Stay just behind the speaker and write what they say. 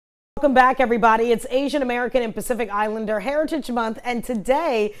Welcome back, everybody. It's Asian American and Pacific Islander Heritage Month, and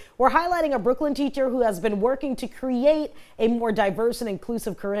today we're highlighting a Brooklyn teacher who has been working to create a more diverse and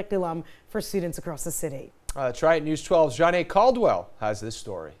inclusive curriculum for students across the city. That's right. News 12's Johnny Caldwell has this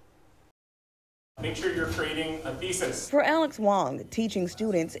story. Make sure you're creating a thesis. For Alex Wong, teaching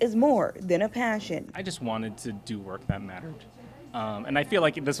students is more than a passion. I just wanted to do work that mattered. And I feel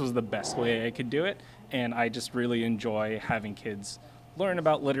like this was the best way I could do it. And I just really enjoy having kids learn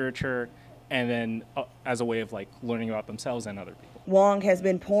about literature and then as a way of learning about themselves and other people. Wong has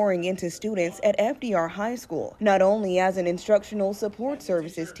been pouring into students at FDR High School, not only as an instructional support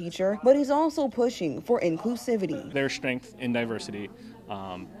services teacher, but he's also pushing for inclusivity. There's strength in diversity,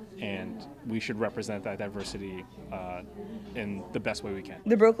 and we should represent that diversity in the best way we can.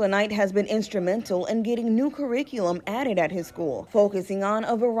 The Brooklynite has been instrumental in getting new curriculum added at his school, focusing on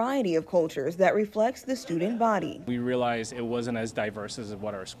a variety of cultures that reflects the student body. We realized it wasn't as diverse as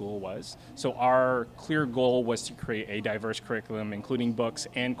what our school was, so our clear goal was to create a diverse curriculum, including books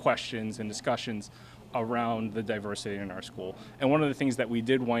and questions and discussions around the diversity in our school. And one of the things that we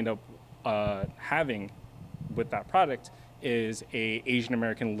did wind up having with that product is a Asian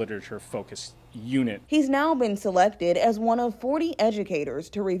American literature focused unit. He's now been selected as one of 40 educators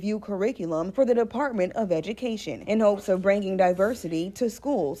to review curriculum for the Department of Education in hopes of bringing diversity to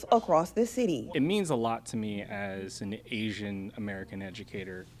schools across the city. It means a lot to me as an Asian American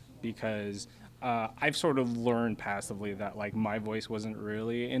educator because I've sort of learned passively that my voice wasn't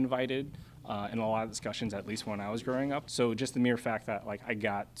really invited in a lot of discussions, at least when I was growing up. So just the mere fact that I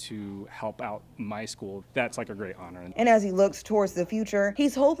got to help out my school, that's a great honor. And as he looks towards the future,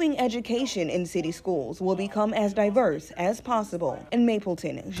 he's hoping education in city schools will become as diverse as possible. In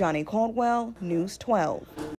Mapleton, Johnny Caldwell, News 12.